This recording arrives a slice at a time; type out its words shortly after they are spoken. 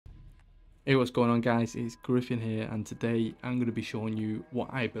Hey, what's going on, guys? It's Griffin here, and today I'm going to be showing you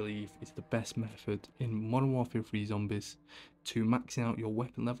what I believe is the best method in Modern Warfare 3 Zombies to maxing out your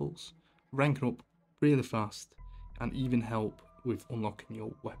weapon levels, ranking up really fast, and even help with unlocking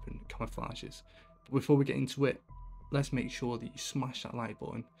your weapon camouflages. But before we get into it, let's make sure that you smash that like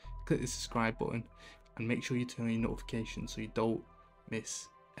button, click the subscribe button, and make sure you turn on your notifications so you don't miss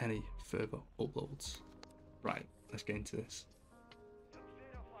any further uploads. Right, let's get into this.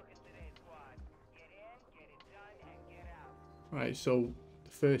 Right, so the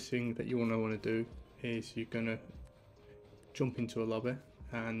first thing that you want to do is you're going to jump into a lobby,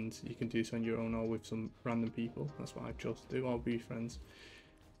 and you can do this on your own or with some random people. That's what I chose to do. I'll be friends.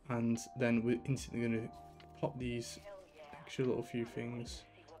 And then we're instantly going to pop these extra little few things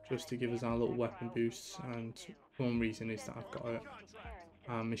just to give us our little weapon boosts. And one reason is that I've got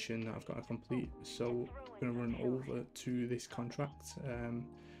a mission that I've got to complete. So I'm going to run over to this contract.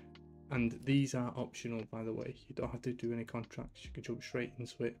 And these are optional, by the way. You don't have to do any contracts. You can jump straight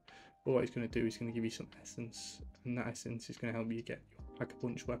into it. But what it's going to do is going to give you some essence, and that essence is going to help you get your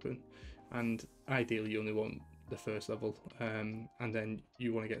pack-a-punch weapon. And ideally, you only want the first level, and then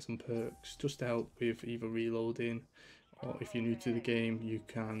you want to get some perks just to help with either reloading, or if you're new to the game, you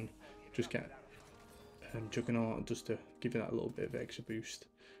can just get Juggernaut just to give you that little bit of extra boost.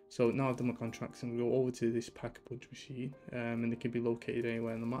 So now I've done my contracts, and we go over to this pack-a-punch machine, and they can be located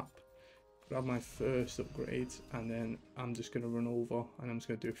anywhere on the map. Grab my first upgrade, and then I'm just going to run over and I'm just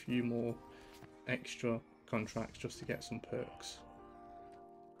going to do a few more extra contracts just to get some perks.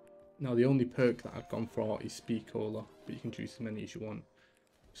 Now the only perk that I've gone for is Speed Cola, but you can choose as many as you want.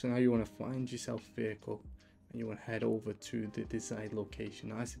 So now you want to find yourself a vehicle and you want to head over to the desired location.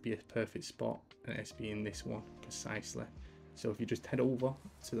 Now this would be a perfect spot, and it's being this one precisely. So if you just head over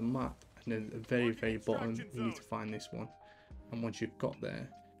to the map, and then at the very bottom you need to find this one, and once you've got there,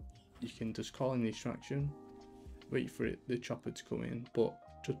 you can just call in the extraction, wait for the chopper to come in, but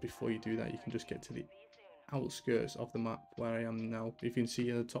just before you do that, you can just get to the outskirts of the map where I am now. If you can see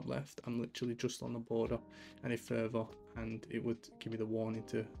in the top left, I'm literally just on the border. Any further and it would give me the warning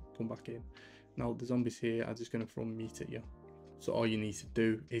to come back in. Now the zombies here are just going to throw meat at you, so all you need to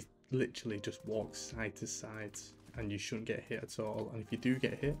do is literally just walk side to side and you shouldn't get hit at all. And if you do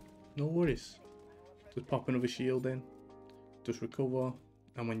get hit, no worries, just pop another shield in, just recover,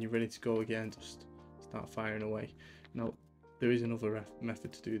 and when you're ready to go again, just start firing away. Now there is another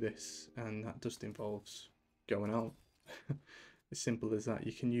method to do this, and that just involves going out. As simple as that.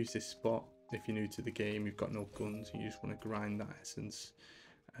 You can use this spot if you're new to the game, you've got no guns, you just want to grind that essence.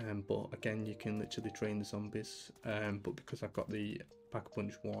 But again, you can literally train the zombies, but because I've got the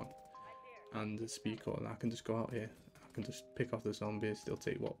Pack-a-Punch 1 and the speed code, I can just go out here, I can just pick off the zombies. They'll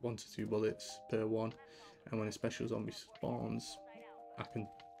take what, 1 to 2 bullets per one, and when a special zombie spawns, I can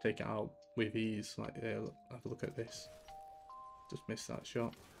take it out with ease. Like, have a look at this. Just missed that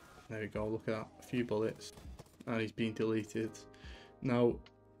shot. There we go, look at that. A few bullets, and he's being deleted. Now,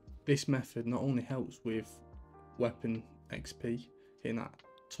 this method not only helps with weapon XP, hitting that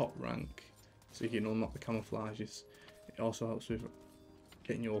top rank, so you can unlock the camouflages, it also helps with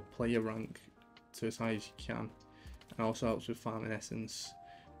getting your player rank to as high as you can, and also helps with farming essence.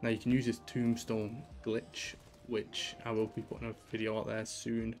 Now you can use this tombstone glitch, which I will be putting a video out there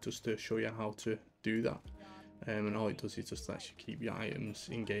soon just to show you how to do that. And all it does is just lets you keep your items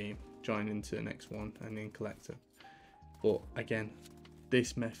in game, join into the next one, and then collect them. But again,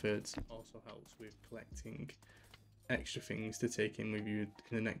 this method also helps with collecting extra things to take in with you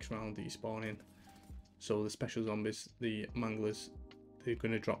in the next round that you spawn in. So the special zombies, the manglers, they're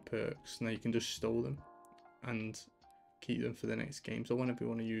going to drop perks. Now you can just store them and keep them for the next game, so whenever you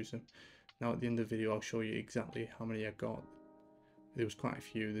want to use them. Now at the end of the video, I'll show you exactly how many I got. There was quite a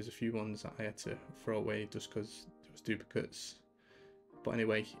few. There's a few ones that I had to throw away just because there was duplicates. But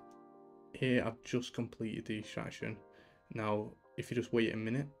anyway, here I've just completed the extraction. Now if you just wait a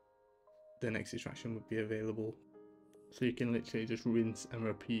minute, the next extraction would be available. So you can literally just rinse and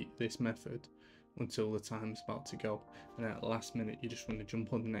repeat this method until the time's about to go. And at the last minute, you just want to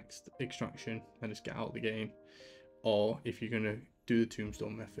jump on the next extraction and just get out of the game. Or if you're going to do the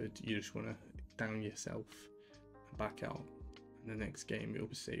tombstone method, you just want to down yourself and back out, and the next game it'll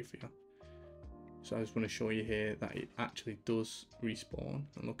be safe for you. So I just want to show you here that it actually does respawn,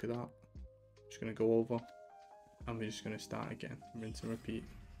 and look at that. Just going to go over and we're just going to start again, rinse and repeat.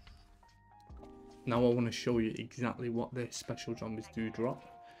 Now I want to show you exactly what the special zombies do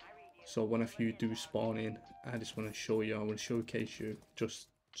drop. So when a few do spawn in, I just want to show you, I want to showcase you just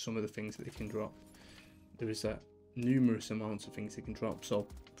some of the things that they can drop. There is numerous amounts of things they can drop. So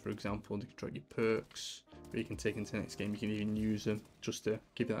for example, they can drop your perks, but you can take into the next game. You can even use them just to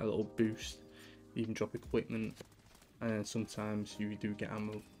give it that little boost, even drop equipment, and then sometimes you do get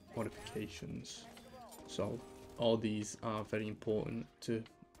ammo modifications. So all these are very important to,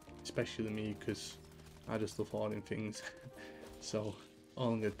 especially me, because I just love hoarding things. So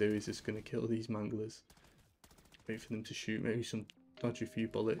all I'm going to do is just going to kill these manglers, wait for them to shoot, maybe some dodge a few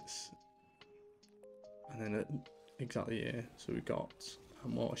bullets, and then exactly here, so we got a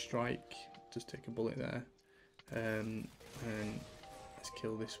mortar strike, just take a bullet there, and let's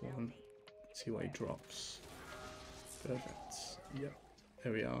kill this one, see what he drops. Perfect, yep,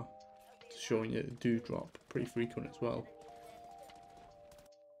 there we are, just showing you they do drop pretty frequent as well.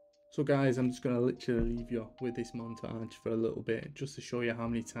 So guys, I'm just going to literally leave you with this montage for a little bit, just to show you how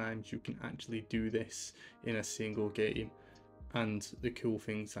many times you can actually do this in a single game, and the cool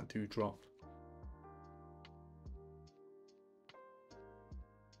things that do drop.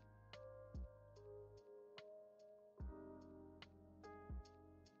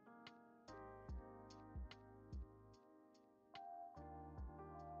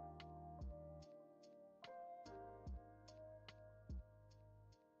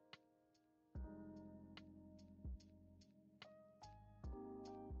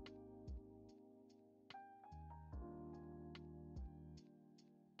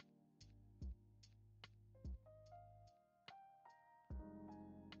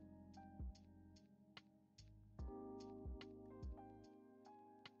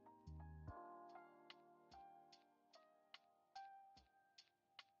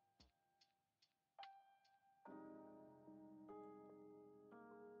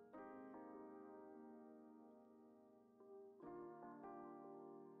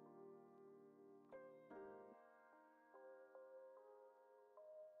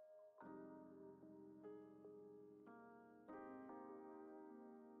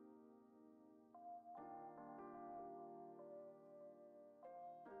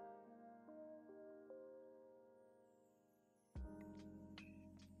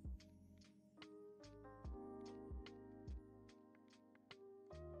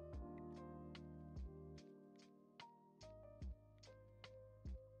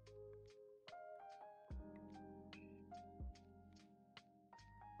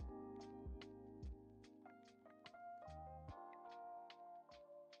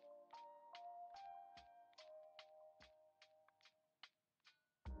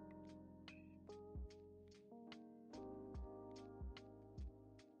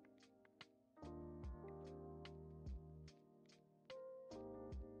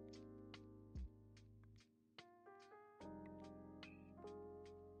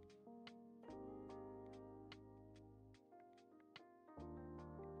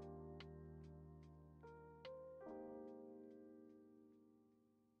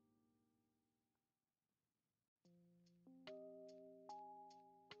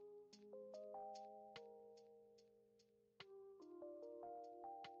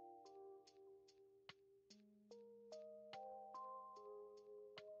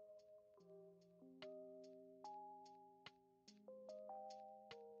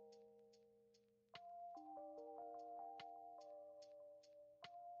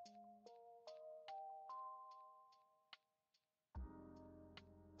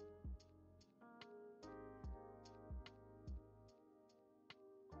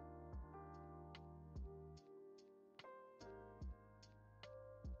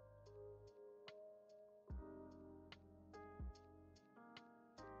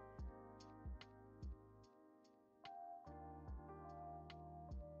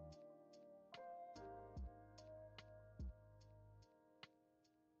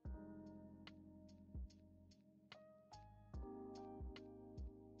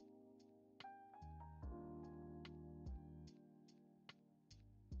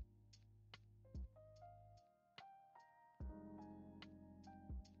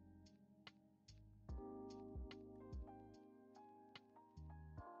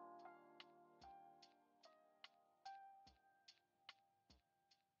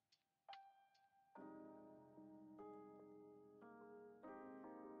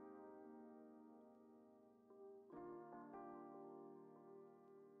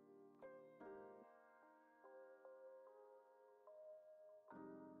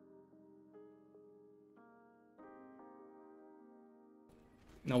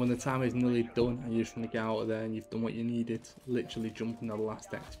 Now when the timer is nearly done and you just want to get out of there and you've done what you needed, literally jump in the last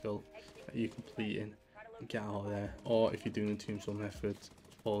exfil that you're completing and get out of there. Or if you're doing the tombstone method,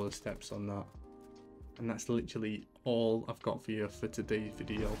 follow the steps on that. And that's literally all I've got for you for today's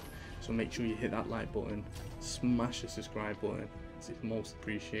video. So make sure you hit that like button, smash the subscribe button, it's most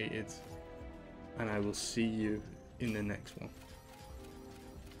appreciated. and I will see you in the next one.